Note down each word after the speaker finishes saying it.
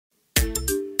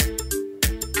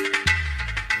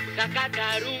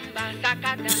sakata rumba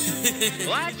sakata.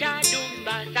 Wacha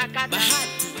dumba sakata.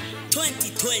 Bahati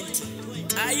 2020.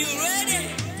 Are you ready?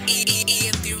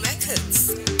 EMP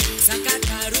Records.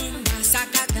 Sakata rumba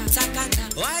sakata sakata.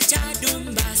 Wacha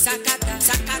dumba sakata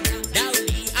sakata.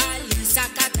 Daudi Ali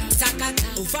sakata sakata.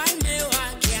 Ufalme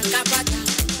wake akapata.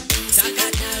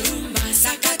 Sakata rumba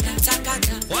sakata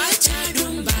sakata. Wacha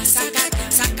dumba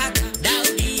sakata sakata.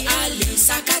 Daudi Ali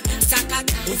sakata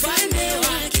sakata. Ufalme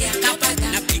wake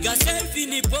akapata. Napiga selfie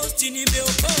ni posti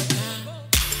nimeokoka.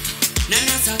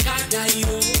 Nana sakata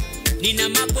yo. Nina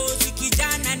mapozi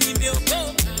kijana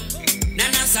nimeokoka.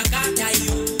 Nana sakata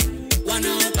yo.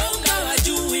 Wanaobonga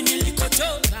wajui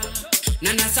nilikotoka.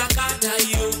 Nana sakata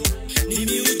yo. Ni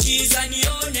miujiza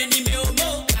nione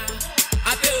nimeomoka.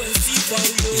 Apewe sifa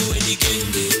huyo. Ni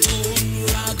genge tone,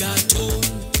 raga tone.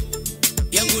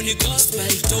 Yangu ni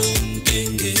gospel tone.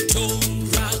 Genge tone,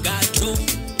 raga tone.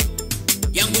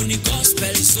 Yangu ni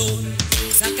gospel zone.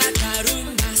 Sakata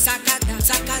rumba, sakata,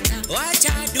 sakata.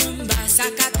 Wacha dumba,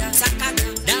 sakata, sakata.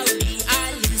 Daudi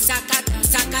Ali, sakata,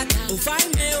 sakata.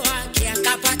 Ufalme wake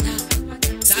akapata.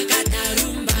 Sakata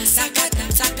rumba,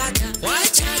 sakata, sakata.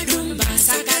 Wacha dumba,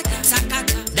 sakata,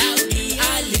 sakata. Daudi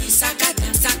Ali,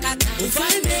 sakata, sakata.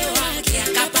 Ufalme wake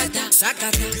akapata.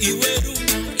 Sakata, iwe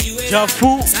rumba, iwe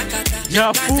Jafu, sakata,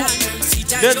 Jafu.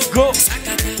 Let's go.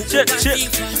 Check, check,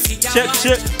 check,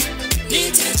 check.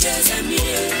 Nitacheza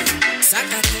mie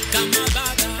sakata kama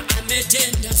baba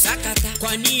ametenda sakata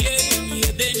kwani yeye ni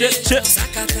Ebeneza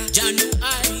sakata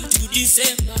Januari to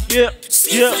December Yeah.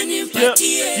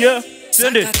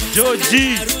 Send it,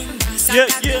 Georgie. Yeah.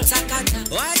 Sakata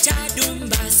wacha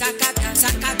dumba sakata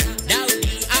sakata Daudi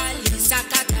Ali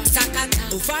sakata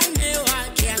sakata ufalme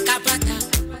wake akapata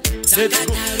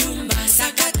sakata rumba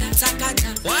sakata sakata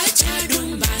wacha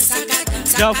dumba sakata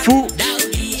sakata Jafu.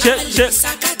 Daudi Ali Check.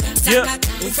 sakata Yeah.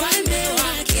 ufalme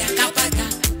wake akapata.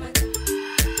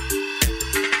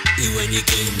 Iwe ni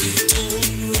genge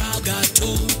tone, raga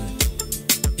tone.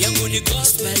 Yangu ni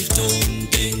gospel tone,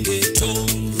 genge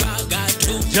tone, raga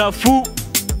tone. Jafu.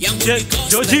 Yangu ni gospel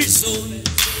Georgie. zone.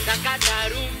 Sakata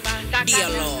rumba sakata. Dear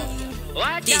Lord,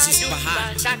 Wacha this is dumba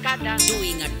Bahati sakata.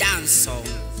 doing a dance song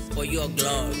for your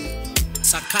glory.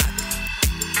 Sakata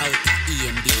out of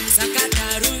EMB.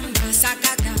 Sakata rumba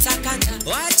sakata sakata.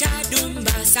 Wacha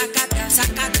dumba sakata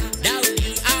sakata.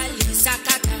 Daudi Ali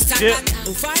sakata sakata.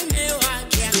 Ufalme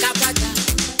wake akapata.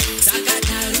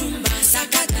 Sakata rumba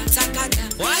sakata sakata.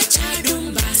 Wacha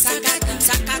dumba sakata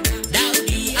sakata.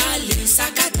 Daudi Ali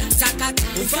sakata sakata.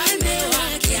 Ufalme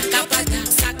wake akapata.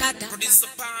 Sakata.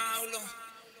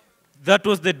 That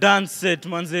was the dance set,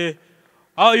 manze.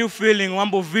 How are you feeling?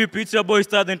 Mambo vipi? It's your boy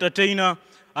Star the Entertainer,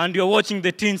 and you're watching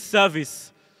the teen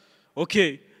service.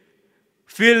 Okay.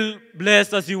 Feel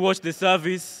blessed as you watch the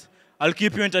service. I'll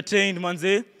keep you entertained,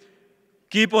 manze.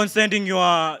 Keep on sending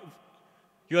your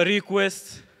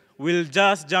requests. We'll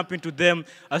just jump into them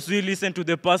as we listen to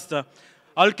the pastor.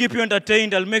 I'll keep you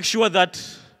entertained. I'll make sure that...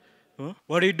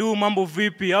 What do you do, Mambo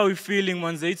VP? How are you feeling,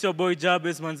 manze? It's your boy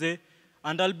Jabez, manze.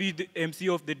 And I'll be the MC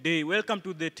of the day. Welcome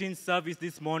to the teen service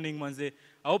this morning, manze.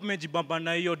 I hope mejibamba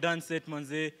na hiyo dance set,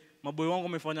 manze. Maboy wangu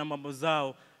mefanya mambo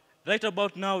zao. Right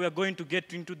about now, we are going to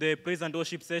get into the praise and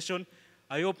worship session.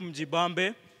 I hope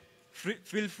mjibambe.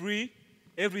 Feel free.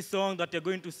 Every song that you're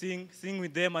going to sing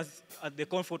with them at the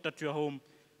comfort at your home.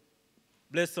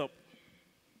 Bless up.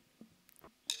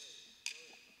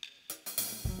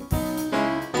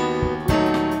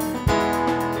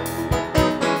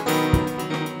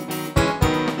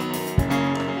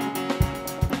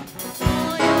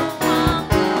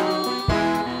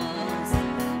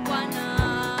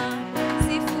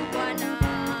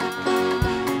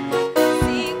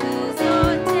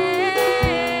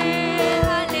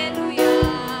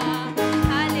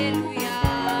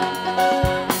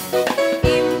 Hallelujah.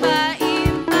 Imba,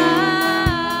 imba.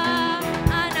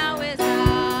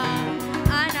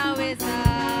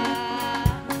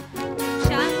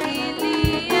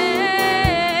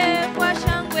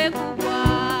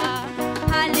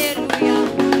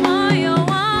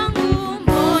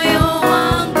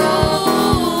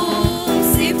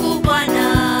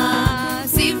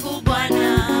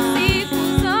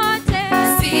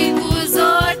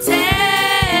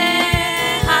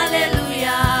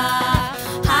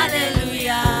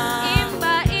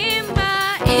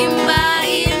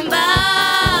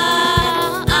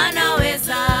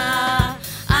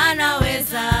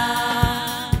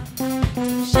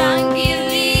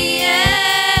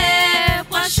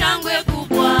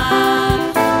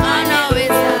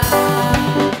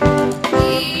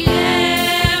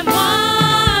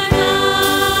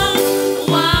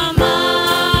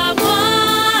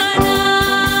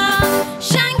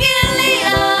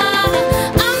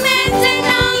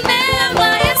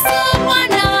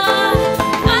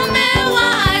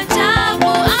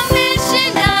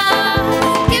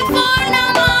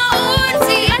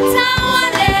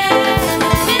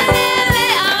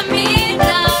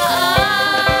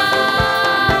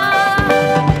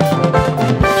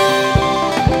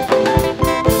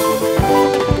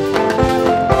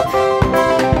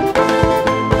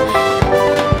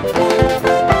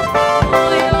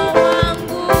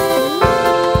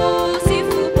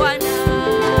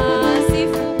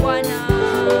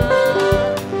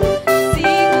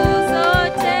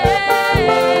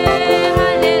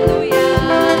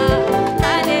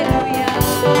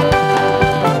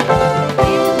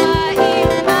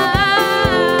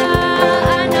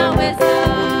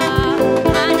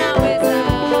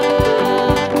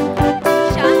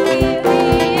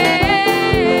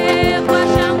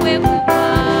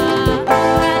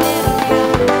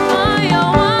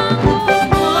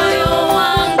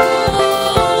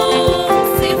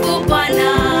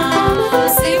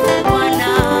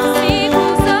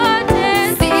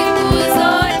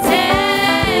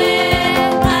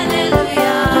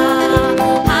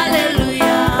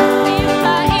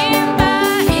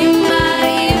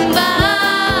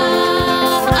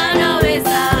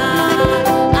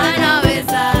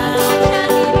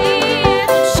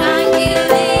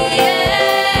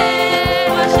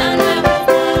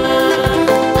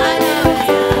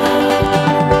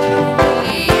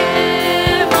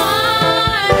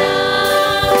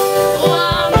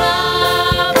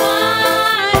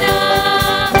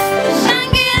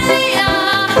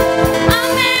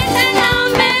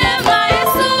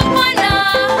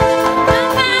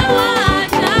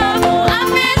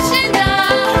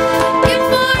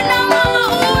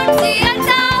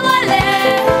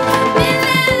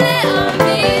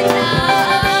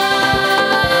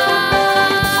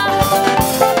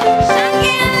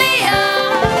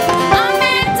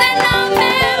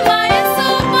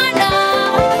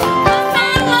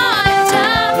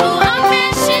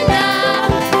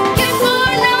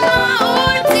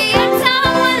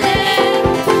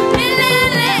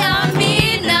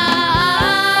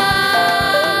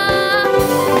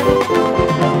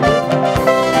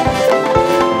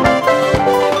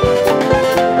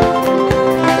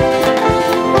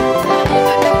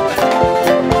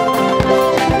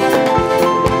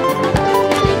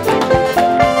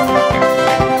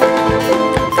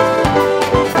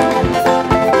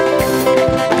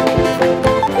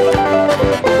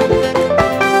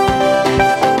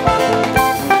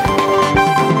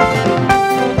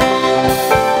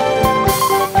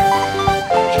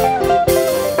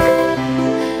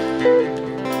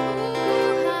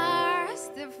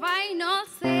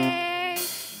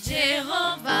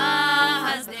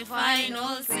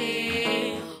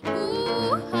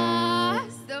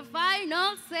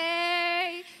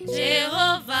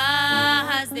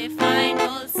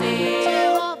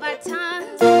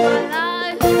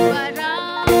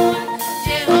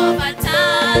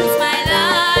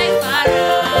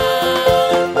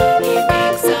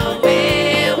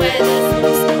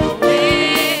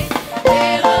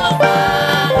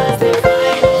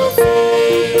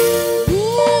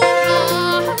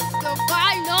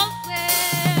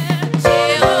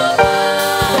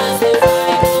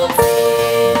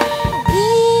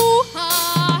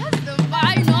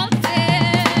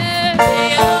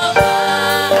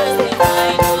 Jehovah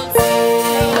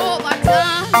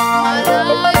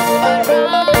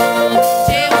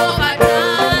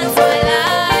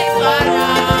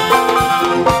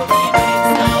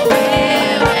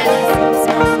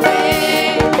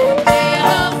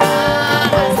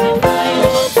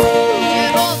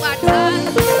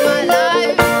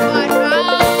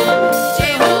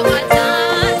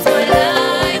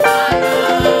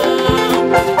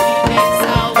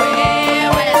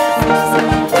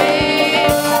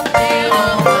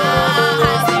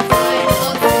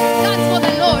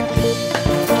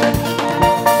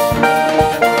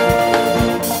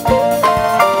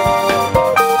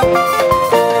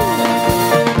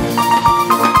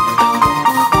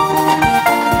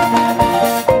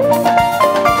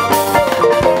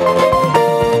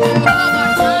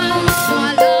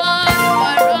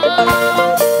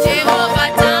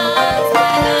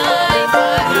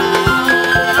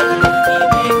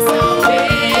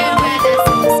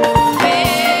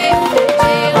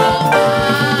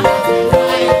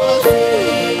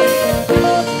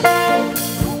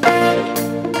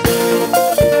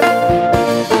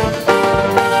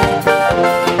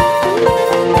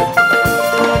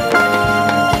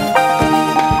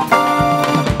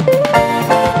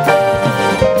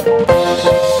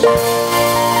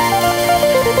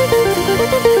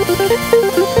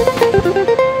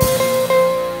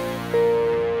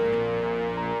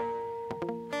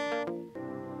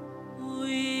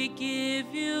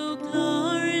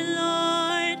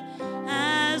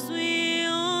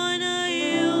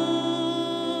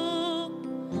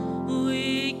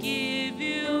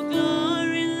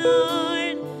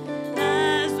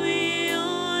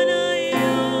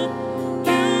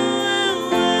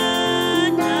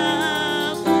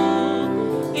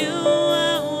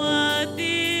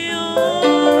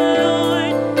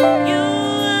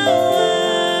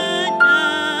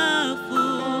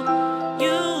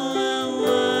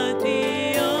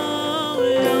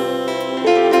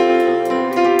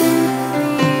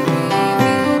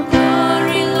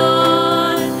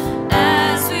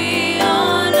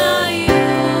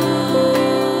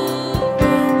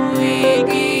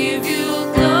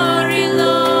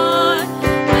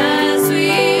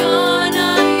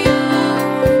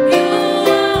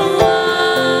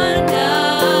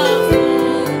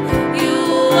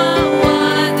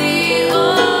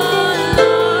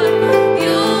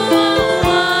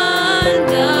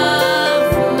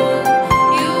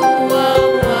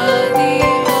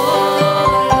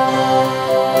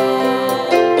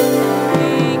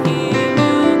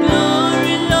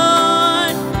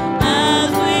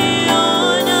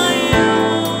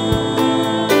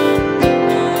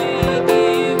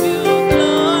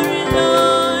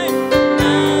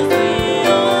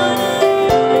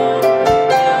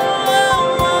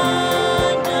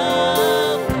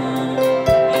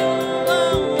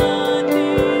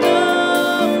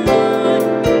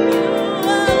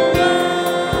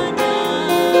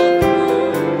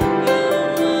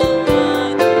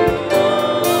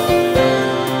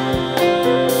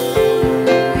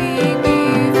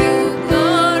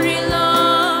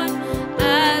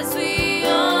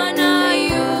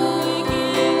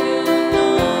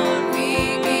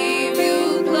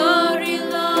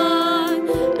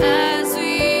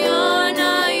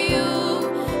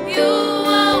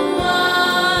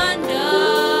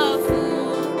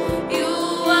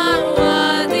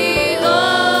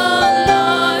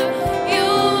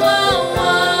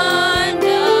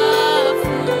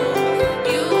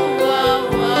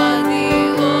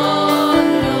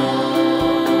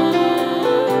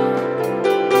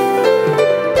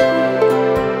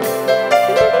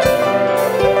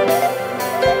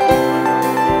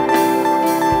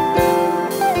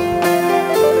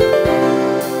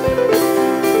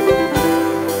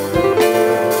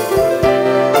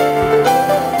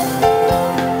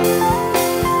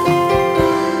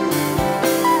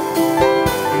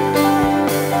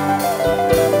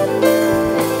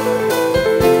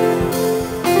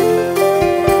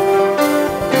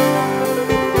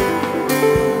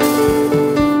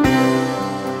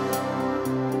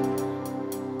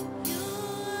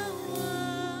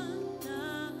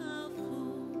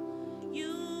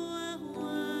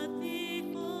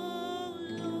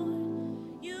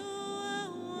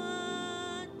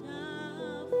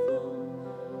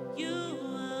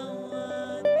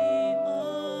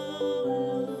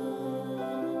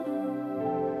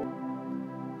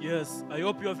Jesus, I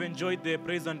hope you have enjoyed the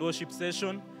praise and worship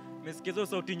session. Mesikizo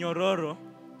sauti nyororo.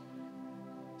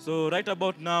 So right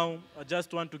about now, I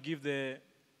just want to give the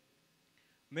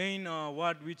main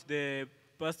word which the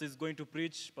pastor is going to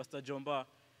preach. Pastor Jomba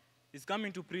is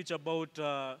coming to preach about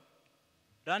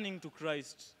running to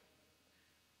Christ.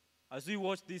 As we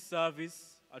watch this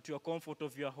service at your comfort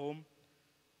of your home,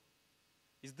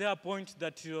 is there a point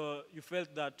that you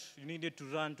felt that you needed to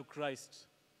run to Christ?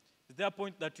 Is there a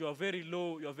point that you are very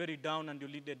low, you are very down, and you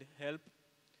needed help?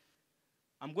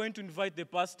 I'm going to invite the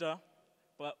pastor,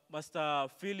 Pastor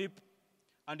Phillip,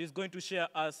 and he's going to share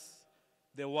us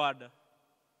the word.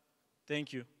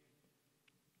 Thank you.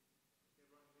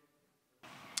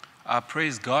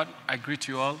 Praise God. I greet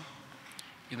you all.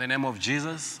 In the name of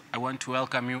Jesus, I want to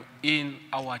welcome you in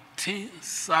our teen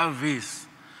service.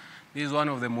 This is one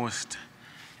of the most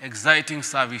exciting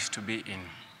service to be in.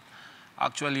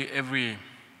 Actually, every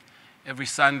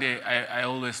Sunday, I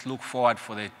always look forward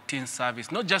for the teen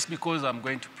service, not just because I'm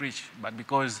going to preach, but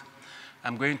because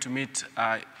I'm going to meet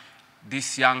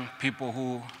these young people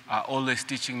who are always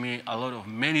teaching me a lot of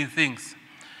many things.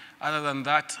 Other than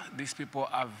that, these people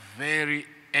are very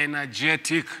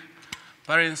energetic.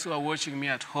 Parents who are watching me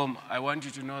at home, I want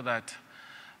you to know that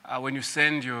when you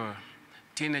send your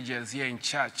teenagers here in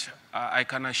church, I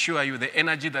can assure you the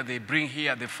energy that they bring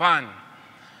here, the fun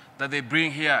that they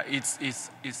bring here,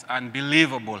 it's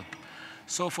unbelievable.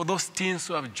 So for those teens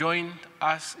who have joined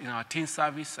us in our teen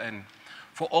service, and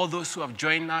for all those who have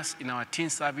joined us in our teen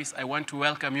service, I want to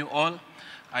welcome you all.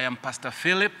 I am Pastor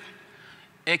Phillip,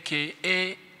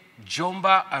 a.k.a.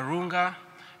 Jomba Arunga,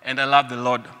 and I love the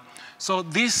Lord. So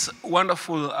this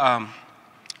wonderful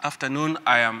afternoon,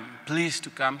 I am pleased to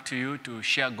come to you to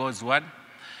share God's word.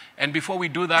 And before we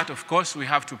do that, of course, we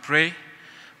have to pray.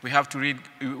 We have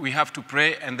to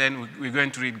pray, and then we're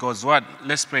going to read God's word.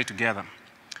 Let's pray together.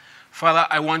 Father,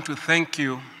 I want to thank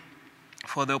you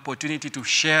for the opportunity to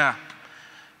share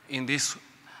in this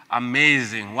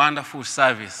amazing, wonderful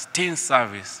service, teen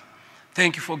service.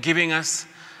 Thank you for giving us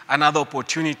another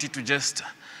opportunity to just,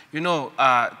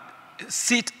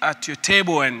 sit at your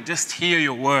table and just hear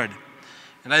your word.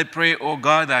 And I pray, oh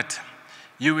God, that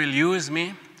you will use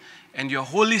me and your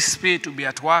Holy Spirit to be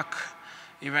at work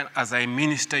even as I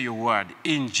minister your word.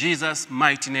 In Jesus'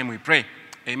 mighty name we pray.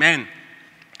 Amen.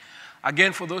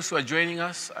 Again, for those who are joining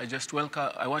us,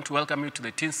 I want to welcome you to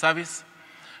the teen service.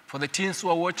 For the teens who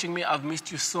are watching me, I've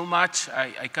missed you so much.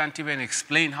 I can't even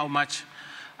explain how much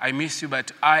I miss you,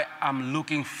 but I am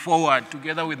looking forward,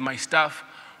 together with my staff,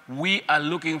 we are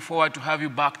looking forward to have you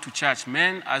back to church.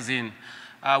 Men, as in,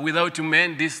 without you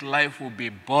men, this life will be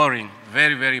boring,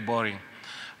 very, very boring.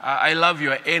 I love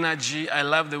your energy. I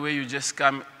love the way you just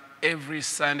come every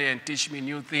Sunday and teach me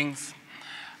new things.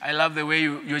 I love the way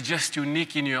you're just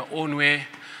unique in your own way.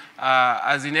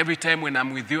 As in, every time when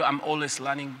I'm with you, I'm always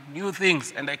learning new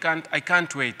things, and I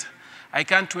can't wait. I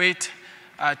can't wait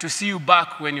to see you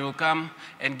back when you come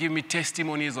and give me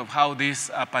testimonies of how this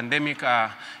pandemic,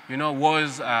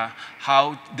 was,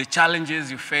 how the challenges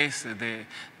you face, the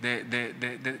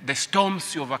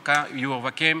storms you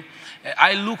overcame.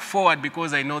 I look forward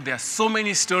because I know there are so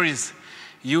many stories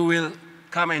you will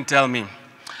come and tell me.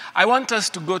 I want us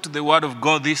to go to the Word of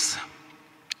God this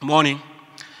morning,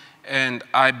 and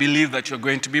I believe that you're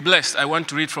going to be blessed. I want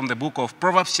to read from the book of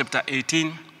Proverbs chapter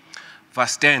 18,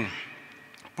 verse 10.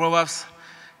 Proverbs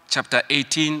chapter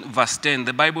 18, verse 10.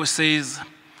 The Bible says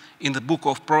in the book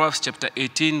of Proverbs chapter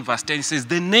 18, verse 10, it says,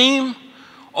 "The name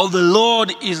of the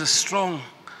Lord is a strong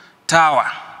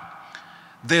tower.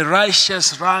 The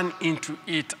righteous run into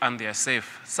it and they are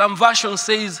safe." Some version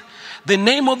says, "The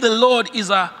name of the Lord is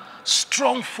a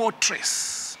strong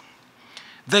fortress.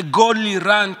 The godly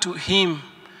run to him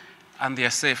and they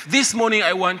are safe." This morning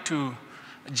I want to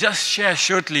just share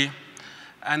shortly,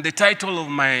 and the title of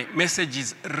my message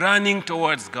is Running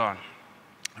Towards God.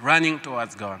 Running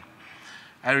Towards God.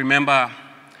 I remember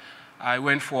I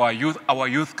went for our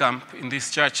youth camp in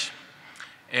this church,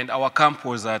 and our camp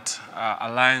was at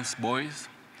Alliance Boys.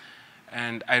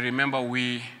 And I remember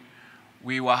we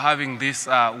were having this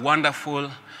wonderful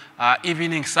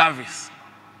evening service.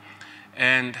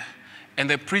 And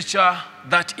the preacher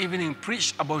that evening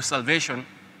preached about salvation.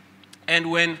 And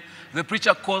when the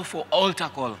preacher called for altar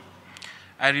call,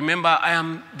 I remember I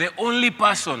am the only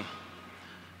person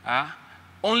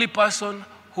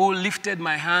who lifted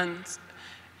my hands,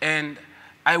 and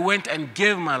I went and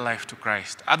gave my life to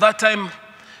Christ. At that time,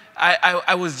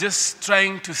 I was just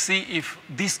trying to see if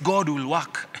this God will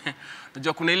work.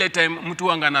 Najua kuna ile time mtu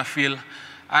wanga na feel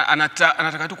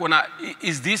anataka tu kuona,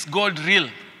 is this God real?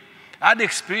 I had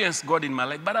experienced God in my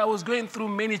life, but I was going through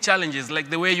many challenges, like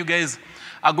the way you guys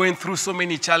are going through so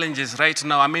many challenges right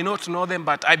now. I may not know them,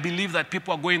 but I believe that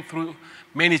people are going through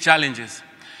many challenges.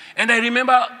 And I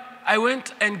remember I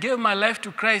went and gave my life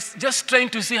to Christ, just trying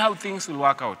to see how things will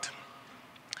work out.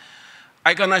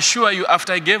 I can assure you,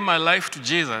 after I gave my life to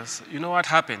Jesus, you know what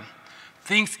happened?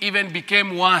 Things even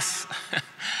became worse.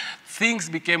 Things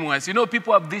became worse. You know,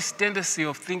 people have this tendency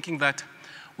of thinking that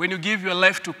when you give your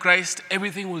life to Christ,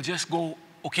 everything will just go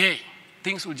okay.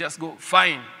 Things will just go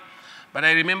fine. But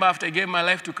I remember after I gave my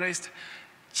life to Christ,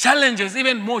 challenges,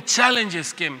 even more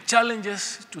challenges came.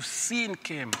 Challenges to sin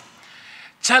came.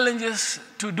 Challenges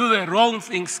to do the wrong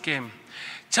things came.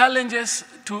 Challenges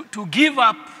to give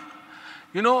up.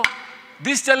 You know,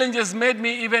 these challenges made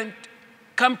me even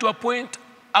come to a point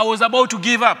I was about to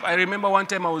give up. I remember one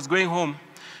time I was going home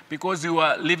because we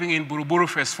were living in Buruburu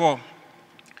Phase 4.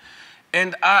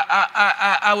 And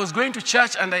I was going to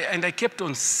church, and I kept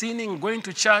on sinning, going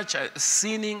to church,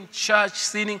 sinning, church,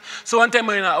 sinning. So one time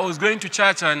when I was going to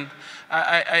church, and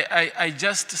I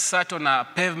just sat on a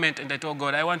pavement, and I told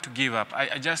God, I want to give up.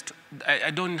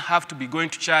 I don't have to be going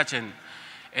to church,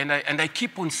 and I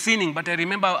keep on sinning. But I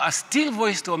remember a still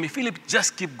voice told me, Philip,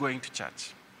 just keep going to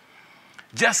church.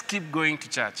 Just keep going to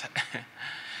church.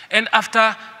 And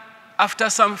after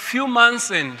some few months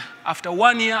and after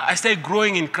 1 year, I started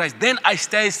growing in Christ. Then I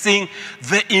started seeing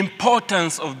the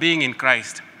importance of being in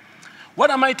Christ.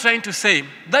 What am I trying to say?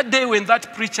 That day when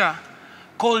that preacher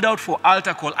called out for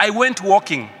altar call, I went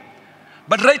walking.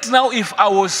 But right now, if I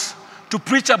was to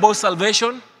preach about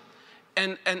salvation,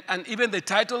 and even the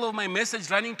title of my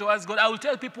message, Running Towards God, I will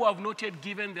tell people who have not yet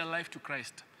given their life to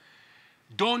Christ,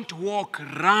 don't walk,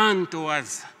 run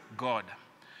towards God.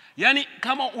 Yani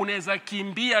kama unaweza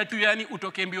kimbia tu, yani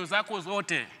utoke mbio zako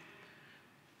zote,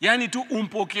 yani tu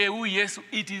umpokee huyu Yesu,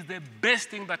 it is the best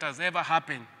thing that has ever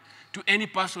happened to any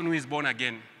person who is born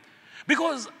again.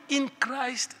 Because in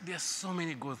Christ, there are so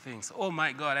many good things. Oh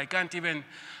my God, I can't even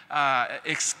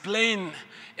explain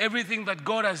everything that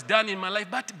God has done in my life.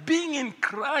 But being in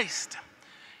Christ,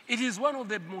 it is one of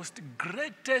the most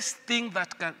greatest things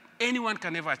that anyone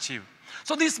can ever achieve.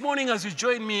 So this morning, as you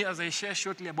join me, as I share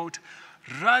shortly about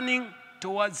running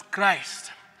towards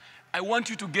Christ, I want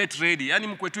you to get ready. Yani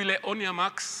mkwetu ile on your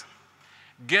marks,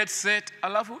 get set,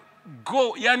 alafu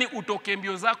go. Yani utoke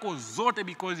mbio zako zote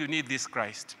because you need this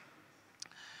Christ.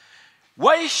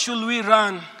 Why should we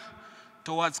run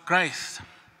towards Christ?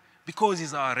 Because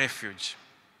he's our refuge.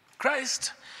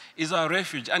 Christ is our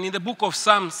refuge. And in the book of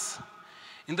Psalms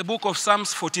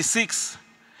 46,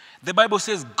 the Bible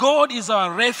says, God is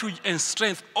our refuge and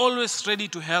strength, always ready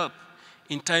to help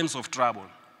in times of trouble.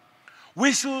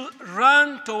 We should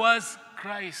run towards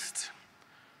Christ.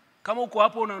 Kama uko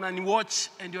hapo unani watch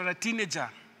and you're a teenager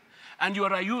and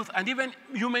you're a youth, and even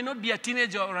you may not be a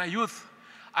teenager or a youth,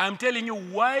 I'm telling you,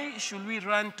 why should we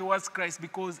run towards Christ?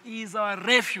 Because he is our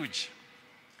refuge.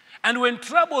 And when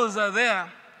troubles are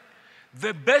there,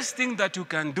 the best thing that you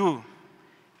can do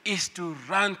is to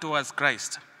run towards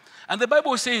Christ. And the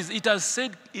Bible says, it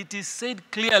is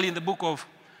said clearly in the book of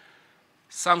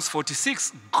Psalms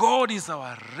 46, God is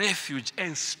our refuge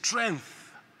and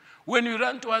strength. When we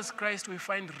run towards Christ, we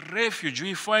find refuge,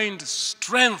 we find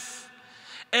strength.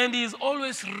 And he is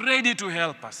always ready to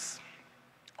help us.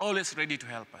 Always ready to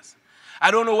help us. I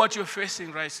don't know what you're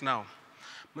facing right now.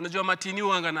 Mnajua matini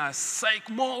wanga na psych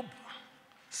mob.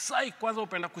 Psych kwanza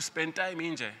upenda kuspend time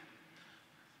nje.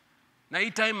 Na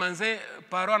hii time manze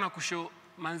paro na kusho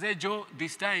manze jo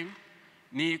this time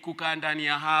ni kukaa ndani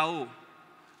ya hao.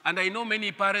 And I know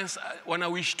many parents wana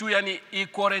wish tu yani hii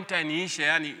quarantine ishe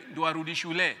yani ndio warudi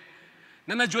shule.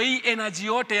 Na najua hii energy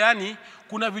yote yani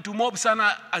kuna vitu mob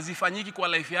sana azifanyiki kwa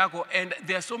life yako, and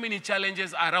there are so many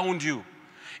challenges around you.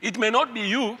 It may not be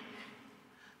you.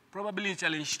 Probably ni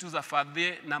challenge tu za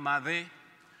father na mother.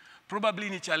 Probably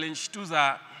ni challenge tu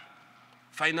za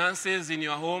finances in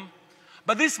your home.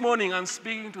 But this morning I'm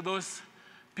speaking to those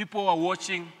people who are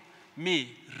watching me.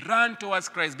 Run towards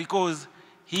Christ because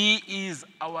he is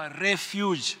our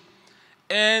refuge.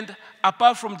 And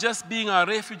apart from just being our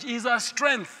refuge, he is our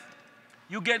strength.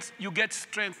 You get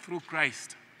strength through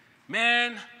Christ.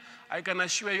 Man, I can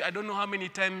assure you, I don't know how many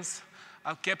times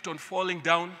I've kept on falling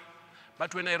down,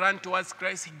 but when I run towards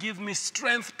Christ, he gives me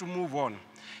strength to move on.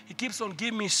 He keeps on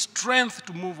giving me strength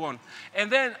to move on.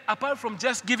 And then, apart from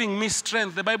just giving me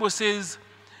strength, the Bible says,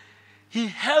 he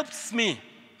helps me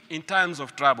in times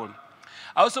of trouble.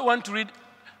 I also want to read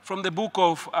from the book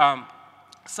of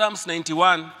Psalms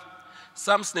 91.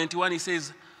 Psalms 91, he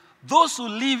says, those who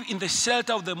live in the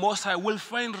shelter of the Most High will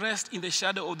find rest in the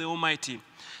shadow of the Almighty.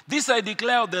 This I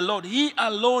declare of the Lord, he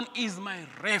alone is my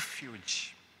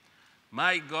refuge.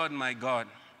 My God, my God.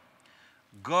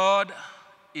 God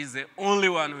is the only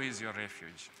one who is your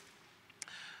refuge.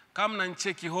 Come na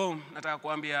ncheki home, nataka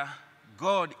kuambia,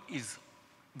 God is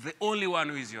the only one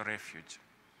who is your refuge.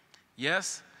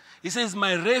 Yes? He says,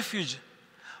 my refuge,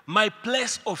 my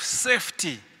place of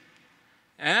safety.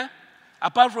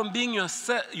 Apart from being your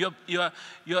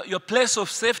place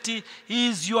of safety, He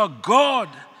is your God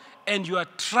and you are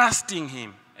trusting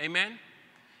Him. Amen?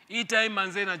 Hii time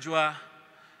manze najua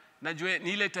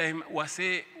ni ile time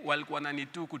wase walikuwa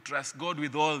nanitu kutrust God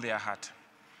with all their heart.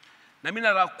 Na mimi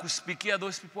nataka kuspikia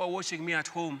those people who are watching me at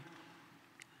home.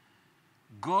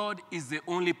 God is the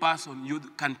only person you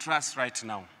can trust right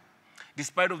now.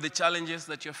 Despite of the challenges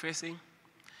that you're facing,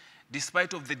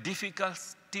 despite of the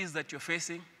difficulties that you're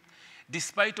facing,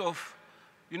 despite of,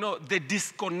 the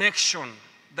disconnection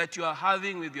that you are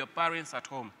having with your parents at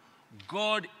home,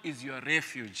 God is your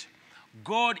refuge.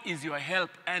 God is your help,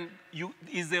 and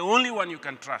is the only one you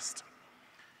can trust.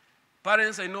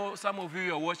 Parents, I know some of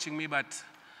you are watching me, but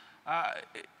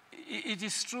it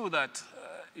is true that,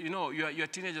 your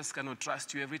teenagers cannot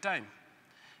trust you every time.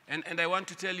 And I want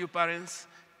to tell you, parents,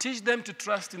 teach them to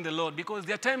trust in the Lord, because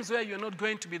there are times where you're not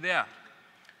going to be there.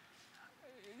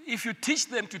 If you teach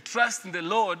them to trust in the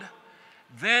Lord,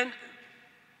 then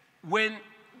when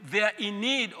they are in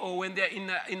need or when they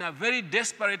are in a very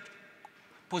desperate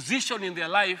position in their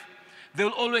life, they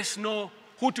will always know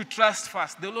who to trust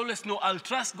first. They will always know, I'll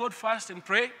trust God first and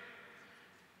pray.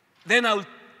 Then I'll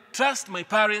trust my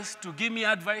parents to give me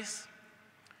advice.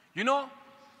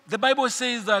 The Bible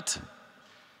says that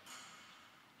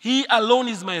He alone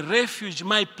is my refuge,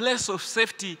 my place of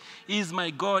safety. He is my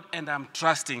God, and I'm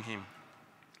trusting Him.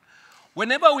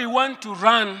 Whenever we want to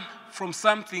run from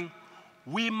something,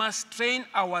 we must train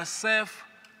ourselves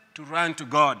to run to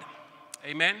God.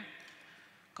 Amen?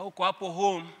 Ka uko hapo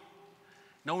home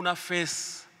na una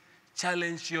face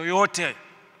challenge yoyote,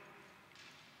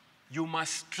 you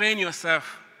must train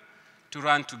yourself to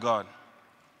run to God.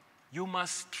 You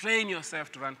must train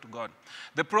yourself to run to God.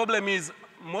 The problem is,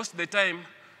 most of the time,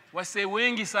 wase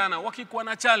wengi sana wakikuwa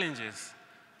na challenges,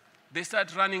 they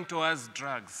start running towards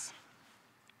drugs.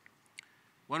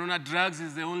 Wanaona drugs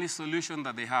is the only solution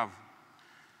that they have.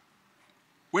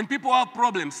 When people have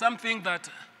problems, some think that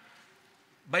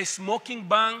by smoking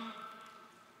bang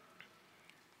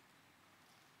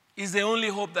is the only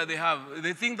hope that they have.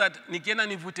 They think that nikienda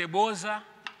nivute boza,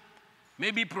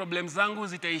 maybe problems zangu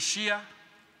zitaishia.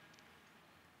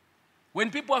 When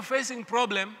people are facing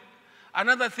problem,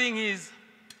 another thing is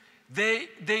they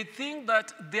think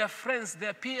that their friends,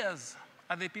 their peers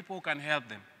are the people who can help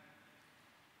them.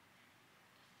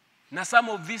 Now some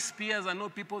of these peers are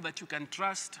not people that you can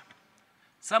trust.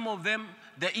 Some of them,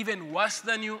 they're even worse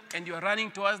than you, and you're running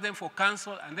towards them for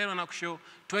counsel, and then wanakushow,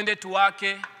 twende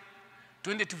tuwake,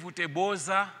 twende tufute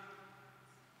boza.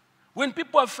 When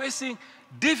people are facing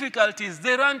difficulties,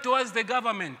 they run towards the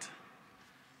government.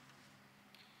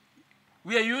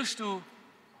 We are used to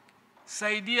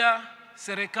saidia,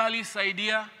 serikali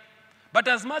saidia, but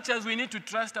as much as we need to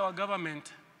trust our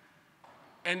government,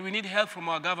 and we need help from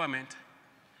our government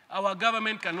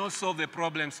cannot solve the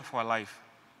problems of our life.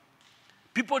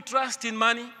 People trust in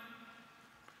money,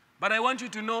 but I want you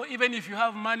to know, even if you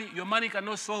have money, your money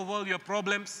cannot solve all your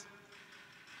problems.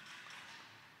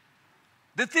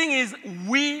 The thing is,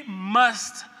 we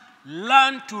must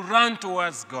learn to run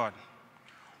towards God.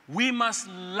 We must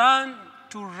learn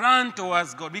to run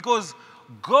towards God, because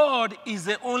God is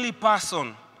the only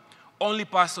person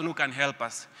who can help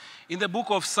us. In the book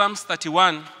of Psalms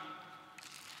 31,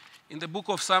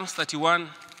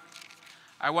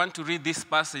 I want to read this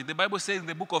passage. The Bible says in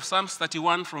the book of Psalms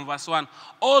 31 from verse 1,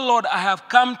 "Oh Lord, I have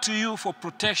come to you for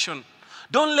protection.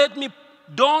 Don't let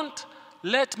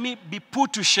me be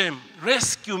put to shame.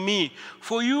 Rescue me,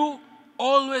 for you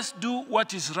always do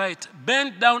what is right.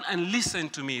 Bend down and listen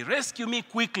to me. Rescue me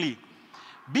quickly.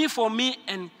 Be for me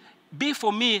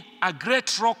a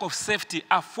great rock of safety,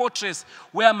 a fortress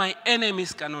where my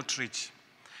enemies cannot reach."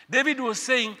 David was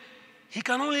saying he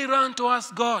can only run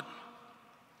towards God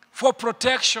for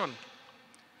protection.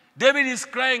 David is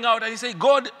crying out and he says,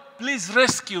 "God, please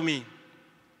rescue me."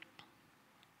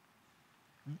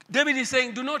 David is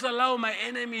saying, do not allow my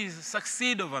enemies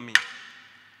succeed over me.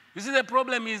 You see, the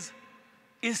problem is,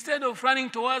 instead of running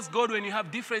towards God when you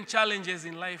have different challenges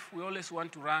in life, we always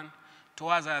want to run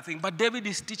towards other things. But David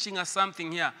is teaching us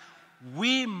something here.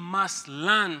 We must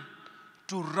learn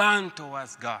to run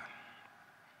towards God.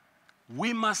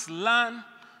 We must learn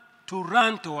to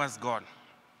run towards God.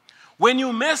 When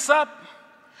you mess up,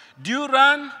 do you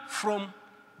run from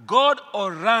God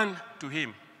or run to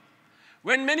Him?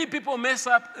 When many people mess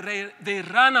up, they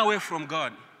run away from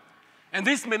God. And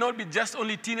this may not be just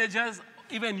only teenagers,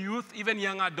 even youth, even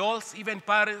young adults, even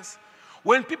parents.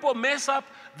 When people mess up,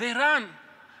 they run.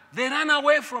 They run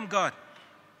away from God.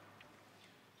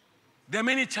 There are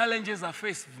many challenges I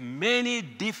face, many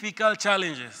difficult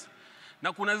challenges.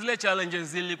 Na kuna zile challenges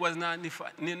zilikuwa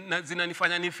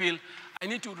zinanifanya ni feel I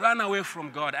need to run away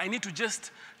from God. I need to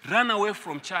just run away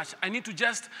from church. I need to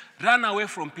just run away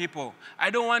from people. I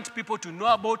don't want people to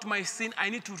know about my sin. I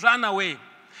need to run away.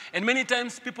 And many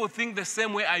times people think the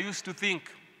same way I used to think.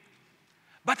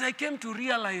 But I came to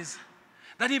realize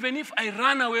that even if I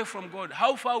run away from God,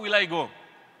 how far will I go?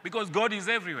 Because God is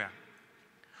everywhere.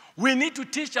 We need to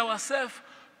teach ourselves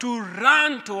to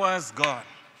run towards God.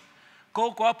 Kwa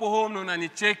uko hapo home na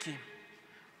unanicheki,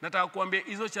 nataka kuambia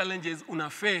hizo challenges una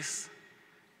face,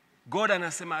 God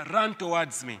anasema run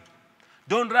towards me.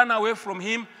 Don't run away from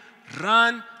him,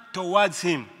 run towards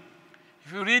him.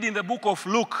 If you read in the book of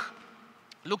Luke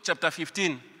chapter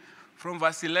 15, from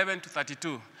verse 11 to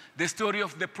 32, the story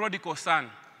of the prodigal son.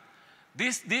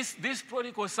 This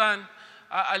prodigal son,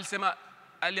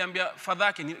 aliambia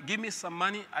father, can you give me some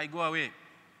money? I go away.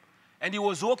 And he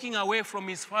was walking away from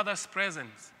his father's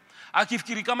presence.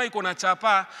 Akifikiri kama iko na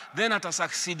chapa, then ata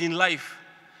succeed in life.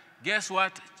 Guess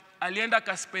what? Alienda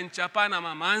akaspend chapa na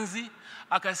mamanzi,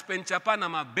 akaspend chapa na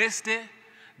mabeste.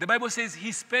 The Bible says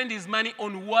he spent his money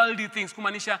on worldly things.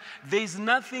 Kumanisha, there is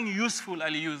nothing useful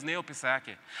aliuse na hiyo pesa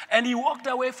yake. And he walked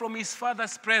away from his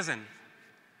father's presence.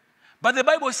 But the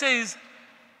Bible says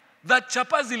that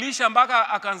chapa zilisha mpaka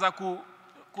akaanza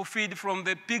feed from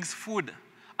the pig's food.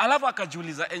 Alafu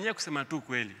akajiuliza enyewe kusema tu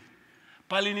kweli.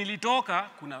 Pali nilitoka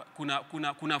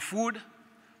kuna food,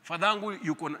 fadangu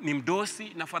yuko ni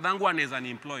mdosi na fadangu anaweza ni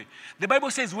employ. The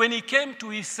Bible says when he came to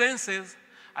his senses,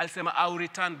 alisema I will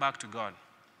return back to God.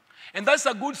 And that's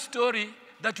a good story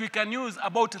that we can use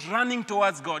about running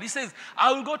towards God. He says,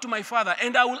 I will go to my father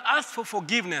and I will ask for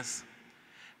forgiveness.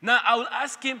 Now I will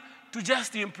ask him to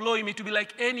just employ me to be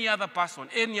like any other person,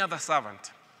 any other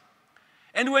servant.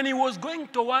 And when he was going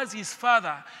towards his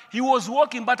father, he was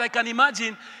walking, but I can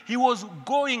imagine he was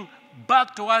going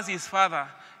back towards his father.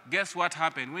 Guess what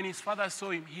happened? When his father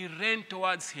saw him, he ran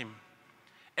towards him.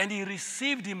 And he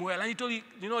received him well. And he told him,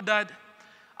 you know, Dad,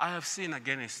 I have sinned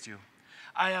against you.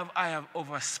 I have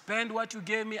overspent what you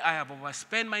gave me. I have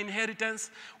overspent my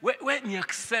inheritance. When you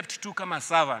accept to come a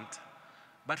servant.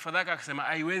 But father akasema,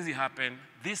 haiwezi happen.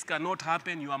 This cannot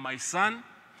happen. You are my son.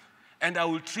 And I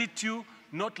will treat you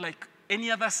not like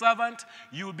any other servant.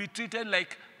 You will be treated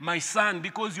like my son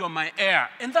because you are my heir.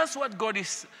 And that's what God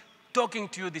is talking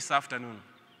to you this afternoon.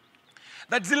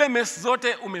 That zile mess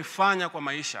zote umefanya kwa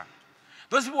maisha.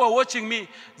 Those people who are watching me,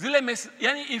 zile mess,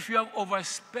 yani if you have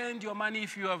overspent your money,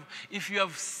 if you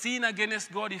have sinned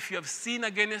against God, if you have sinned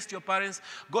against your parents,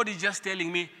 God is just telling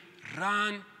me,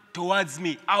 run towards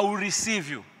me. I will receive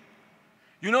you.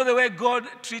 You know the way God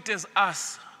treats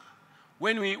us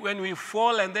when we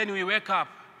fall and then we wake up.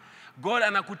 God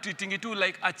anakutreating you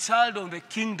like a child of the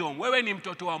kingdom. Wewe ni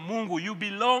mtoto wa Mungu. You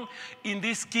belong in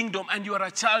this kingdom and you are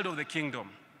a child of the kingdom.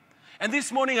 And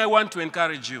this morning I want to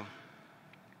encourage you.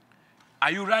 Are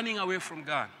you running away from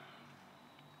God?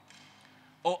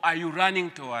 Or are you running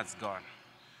towards God?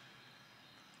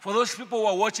 For those people who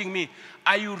are watching me,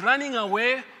 are you running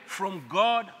away from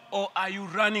God or are you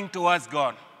running towards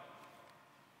God?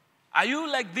 Are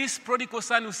you like this prodigal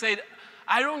son who said,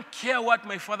 I don't care what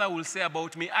my father will say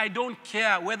about me. I don't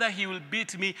care whether he will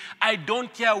beat me. I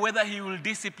don't care whether he will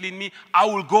discipline me. I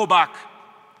will go back.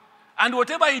 And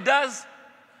whatever he does,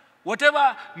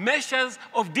 whatever measures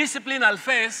of discipline I'll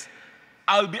face,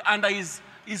 I'll be under his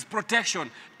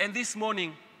protection. And this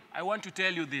morning, I want to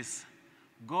tell you this.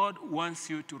 God wants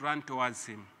you to run towards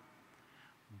him.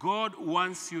 God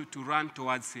wants you to run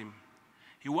towards him.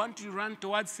 He wants you to run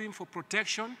towards him for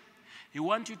protection. He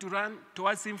wants you to run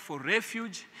towards him for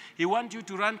refuge. He wants you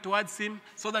to run towards him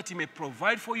so that he may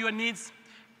provide for your needs.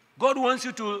 God wants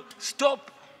you to stop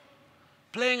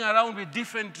playing around with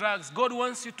different drugs. God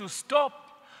wants you to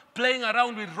stop playing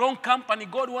around with wrong company.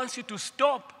 God wants you to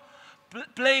stop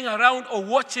playing around or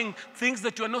watching things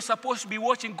that you're not supposed to be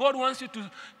watching. God wants you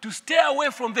to stay away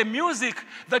from the music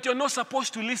that you're not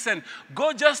supposed to listen.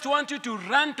 God just wants you to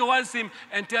run towards him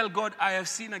and tell God, I have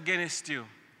sinned against you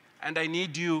and I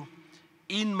need you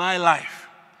in my life.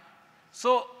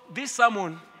 So this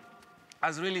sermon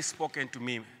has really spoken to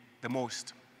me the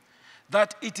most.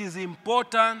 That it is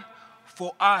important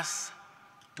for us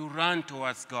to run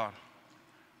towards God.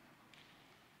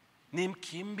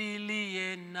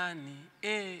 Nimkimbilie nani,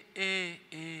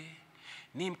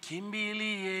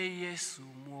 nimkimbilie Yesu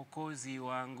mwokozi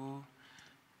wangu.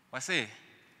 Wase,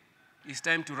 it's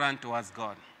time to run towards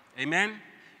God. Amen?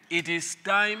 It is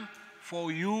time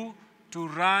for you to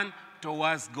run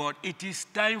towards God. It is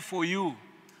time for you.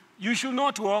 You should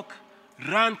not walk,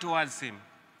 run towards him.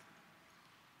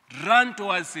 Run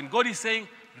towards him. God is saying,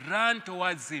 run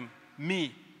towards him.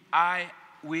 Me, I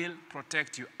will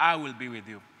protect you. I will be with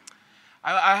you.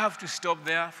 I have to stop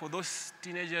there. For those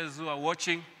teenagers who are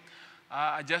watching,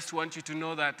 I just want you to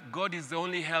know that God is the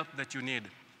only help that you need.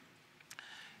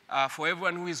 For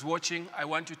everyone who is watching, I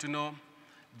want you to know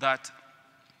that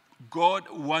God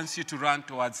wants you to run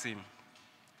towards him.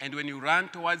 And when you run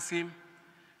towards him,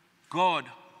 God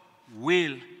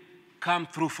will come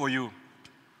through for you.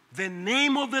 The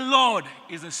name of the Lord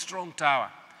is a strong tower.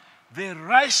 The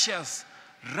righteous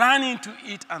run into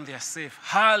it and they are safe.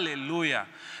 Hallelujah.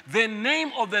 The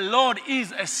name of the Lord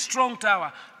is a strong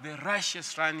tower. The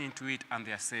righteous run into it and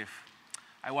they are safe.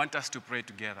 I want us to pray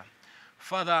together.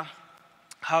 Father,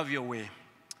 have your way.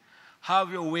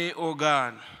 Have your way, oh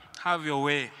God. Have your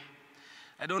way.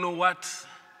 I don't know what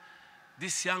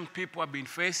these young people have been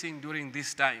facing during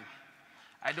this time.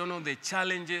 I don't know the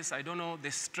challenges. I don't know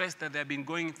the stress that they've been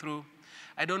going through.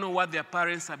 I don't know what their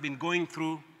parents have been going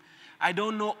through. I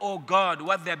don't know, oh God,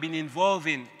 what they've been involved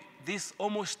in. This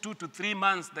almost 2 to 3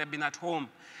 months they've been at home.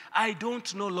 I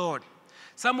don't know, Lord.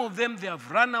 Some of them, they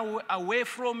have run away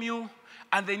from you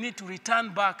and they need to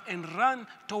return back and run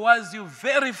towards you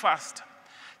very fast.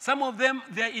 Some of them,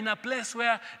 they're in a place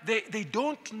where they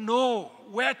don't know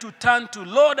where to turn to.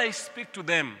 Lord, I speak to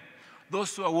them,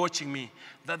 those who are watching me,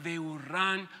 that they will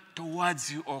run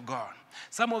towards you, oh God.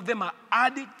 Some of them are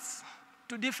addicts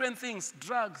to different things,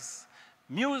 drugs,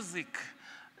 music,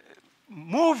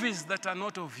 movies that are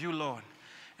not of you, Lord.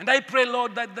 And I pray,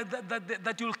 Lord,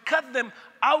 that you'll cut them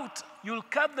out. You'll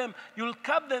cut them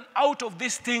out of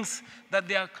these things that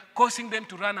they are causing them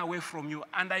to run away from you.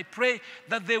 And I pray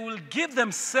that they will give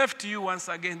themselves to you once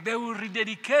again. They will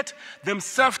rededicate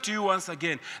themselves to you once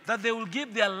again. That they will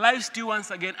give their lives to you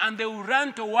once again. And they will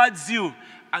run towards you.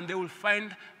 And they will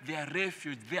find their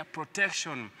refuge, their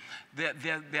protection,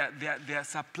 their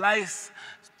supplies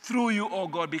through you, oh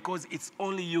God, because it's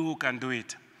only you who can do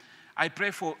it. I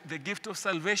pray for the gift of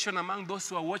salvation among those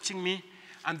who are watching me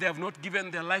and they have not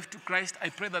given their life to Christ. I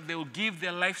pray that they will give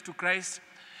their lives to Christ.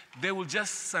 They will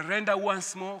just surrender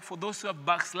once more. For those who have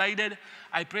backslided,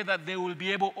 I pray that they will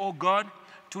be able, oh God,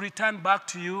 to return back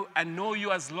to you and know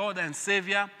you as Lord and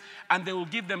Savior, and they will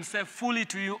give themselves fully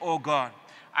to you, oh God.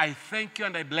 I thank you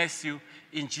and I bless you.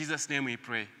 In Jesus' name we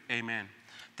pray. Amen.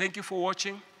 Thank you for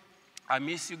watching. I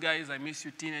miss you guys. I miss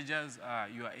you teenagers.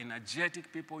 You are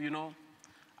energetic people, you know.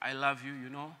 I love you, you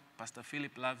know. Pastor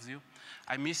Phillip loves you.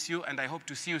 I miss you and I hope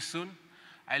to see you soon.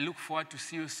 I look forward to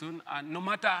see you soon. And no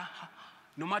matter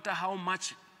how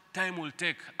much time will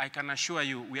take, I can assure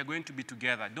you we are going to be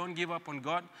together. Don't give up on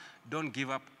God. Don't give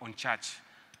up on church.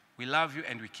 We love you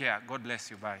and we care. God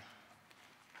bless you. Bye.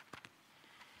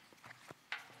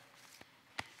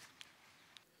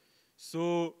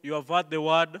 So you have heard the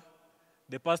word.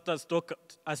 The pastor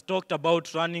has talked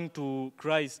about running to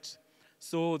Christ.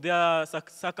 So there are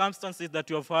circumstances that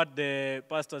you have heard the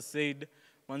pastor said.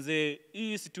 Manze,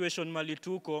 hii situation mali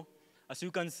tuko, as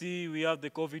you can see, we have the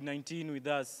COVID-19 with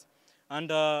us.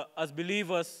 And as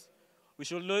believers, we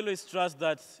should always trust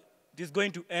that it is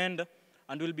going to end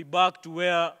and we'll be back to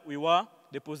where we were.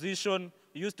 The position,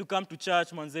 we used to come to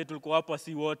church, manze, tulikuwa hapa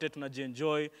si wote,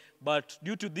 tunajienjoy. But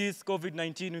due to this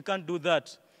COVID-19, we can't do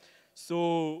that.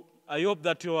 So I hope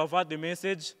that you have heard the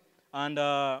message and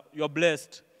you're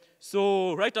blessed.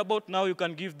 So right about now, you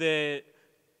can give the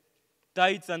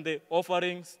tithes and the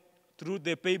offerings through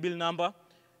the pay bill number.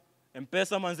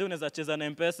 M-Pesa manze unaweza cheza na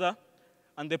M-Pesa.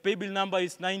 And the pay bill number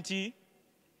is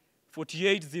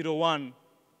 904801.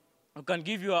 You can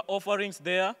give your offerings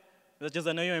there. Unaweza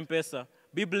cheza na hiyo M-Pesa.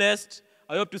 Be blessed.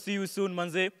 I hope to see you soon,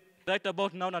 manze. Right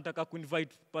about now, nataka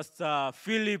invite Pastor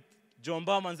Phillip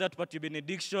Jomba, manze, atupatie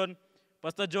benediction.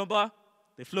 Pastor Jomba,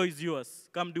 the floor is yours.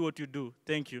 Come do what you do.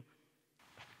 Thank you.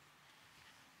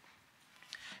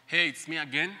 Hey, it's me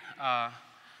again.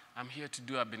 I'm here to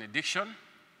do a benediction,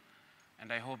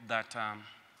 and I hope that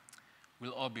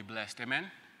we'll all be blessed.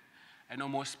 Amen. I know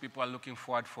most people are looking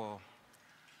forward for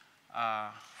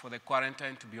the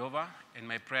quarantine to be over, and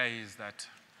my prayer is that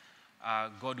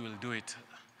God will do it.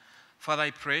 Father,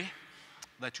 I pray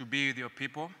that you be with your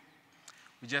people.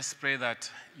 We just pray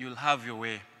that you'll have your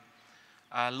way.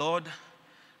 Lord,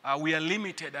 we are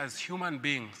limited as human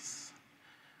beings,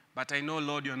 but I know,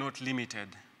 Lord, you're not limited.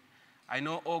 I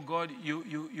know, oh God, you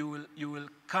will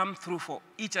come through for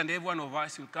each and every one of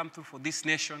us. You'll come through for this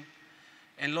nation.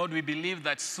 And Lord, we believe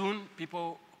that soon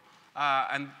people,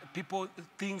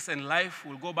 things and life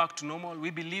will go back to normal. We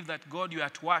believe that, God, you're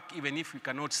at work even if we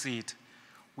cannot see it.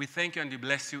 We thank you and we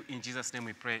bless you. In Jesus' name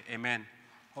we pray. Amen.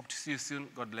 Hope to see you soon.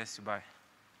 God bless you. Bye.